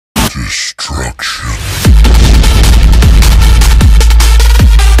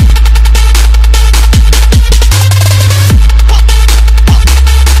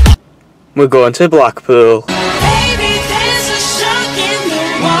We're going to Blackpool. Baby, there's a shark in the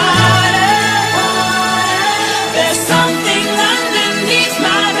water. There's something underneath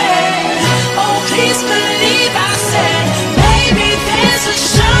my bed. Oh, please believe I said, baby, there's a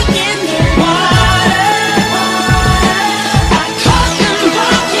shark in the water. I caught them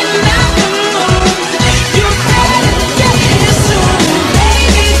walking out the moon. You better get here soon.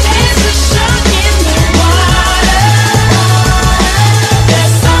 Baby, there's a shark in the water.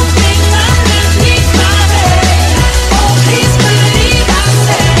 There's something underneath my bed. Oh, please believe I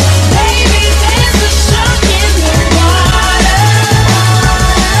said, baby, there's a shark in the water.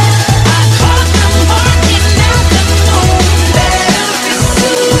 I caught them walking out the moon. Better be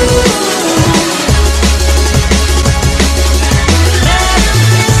soon.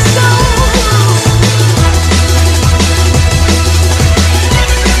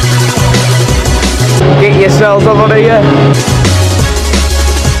 Get yourselves over here.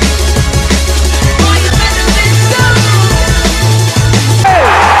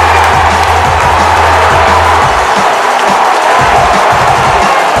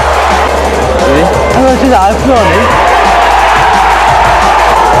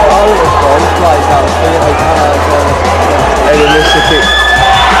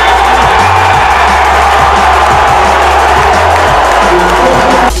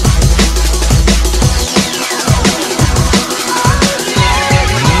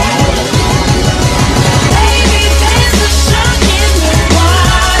 Baby, there's a shark in the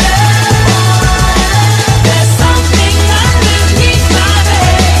water. There's something underneath my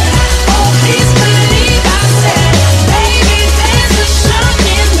bed. Oh, please believe I said,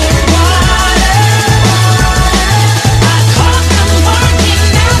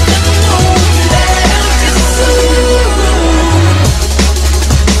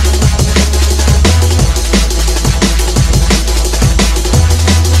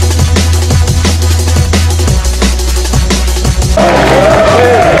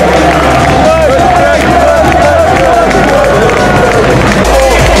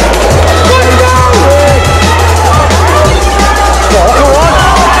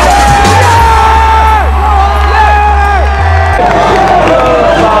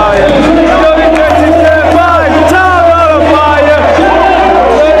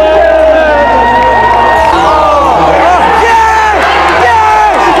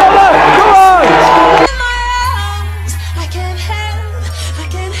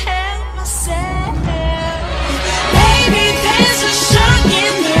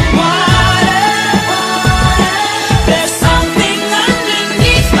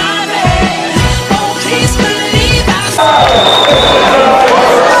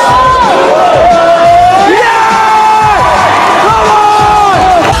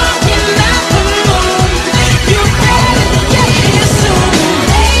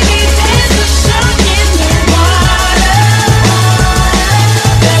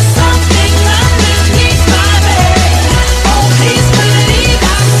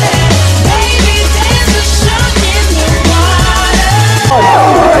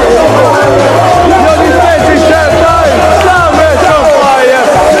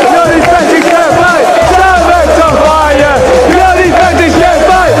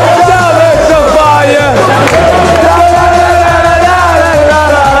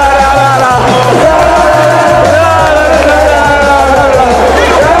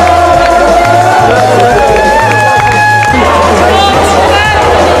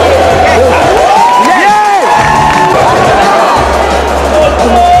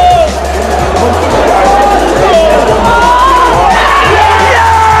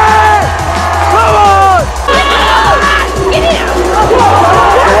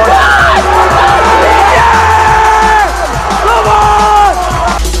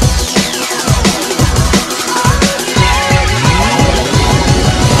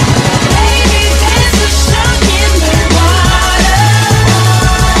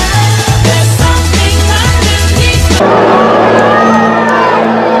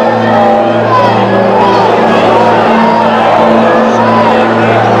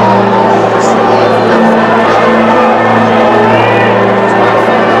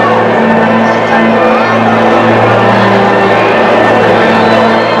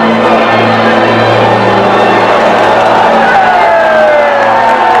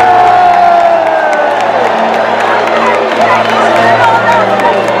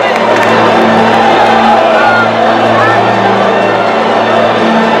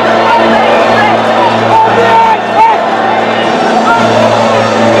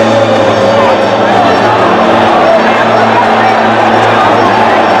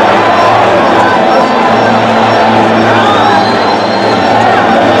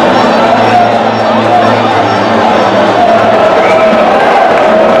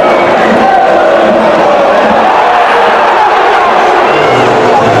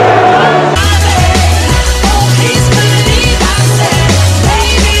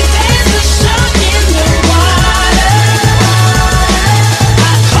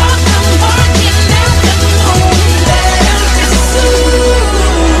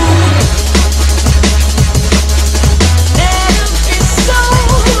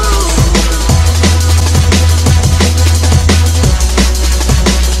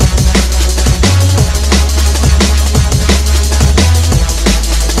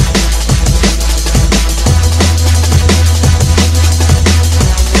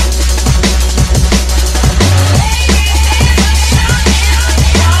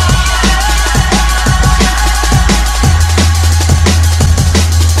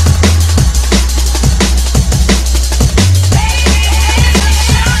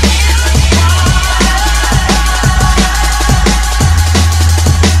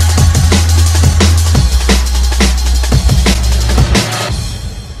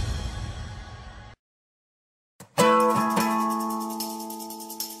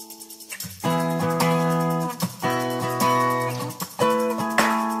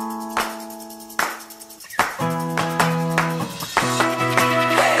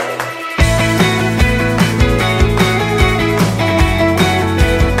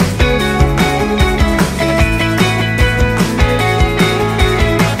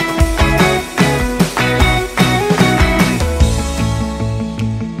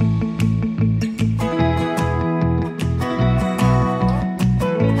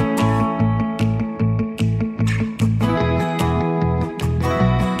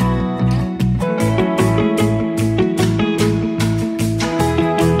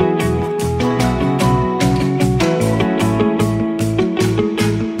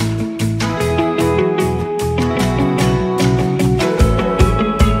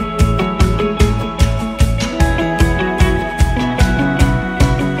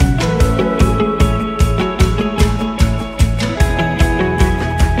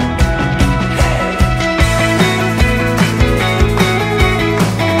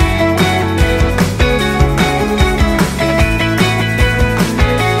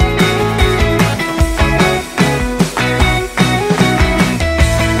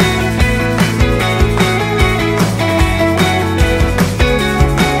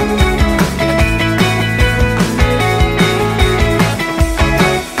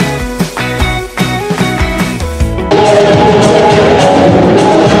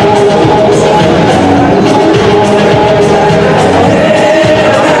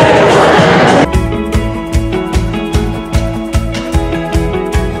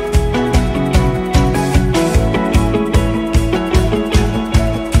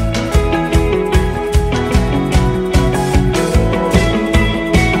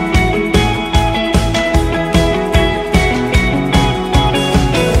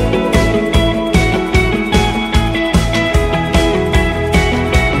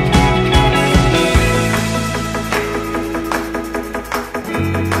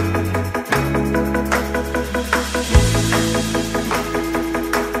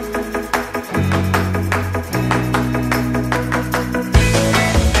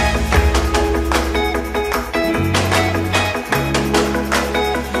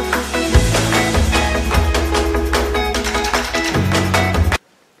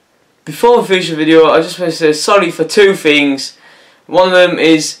 before we finish the video, I just want to say sorry for two things. One of them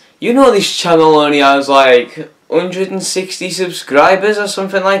is, you know, this channel only has like 160 subscribers or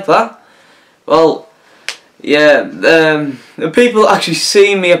something like that. Well, yeah, the people actually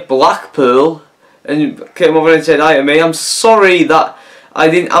seen me at Blackpool and came over and said hi to me. I'm sorry that I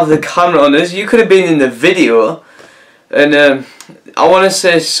didn't have the camera on us. You could have been in the video. And I want to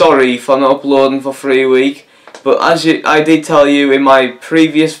say sorry for not uploading for 3 weeks. But as I did tell you in my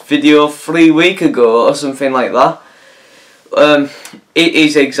previous video 3 weeks ago or something like that, it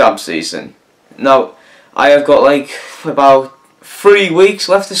is exam season. Now, I have got like about 3 weeks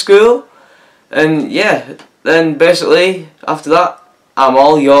left of school. And yeah, then basically after that, I'm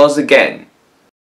all yours again.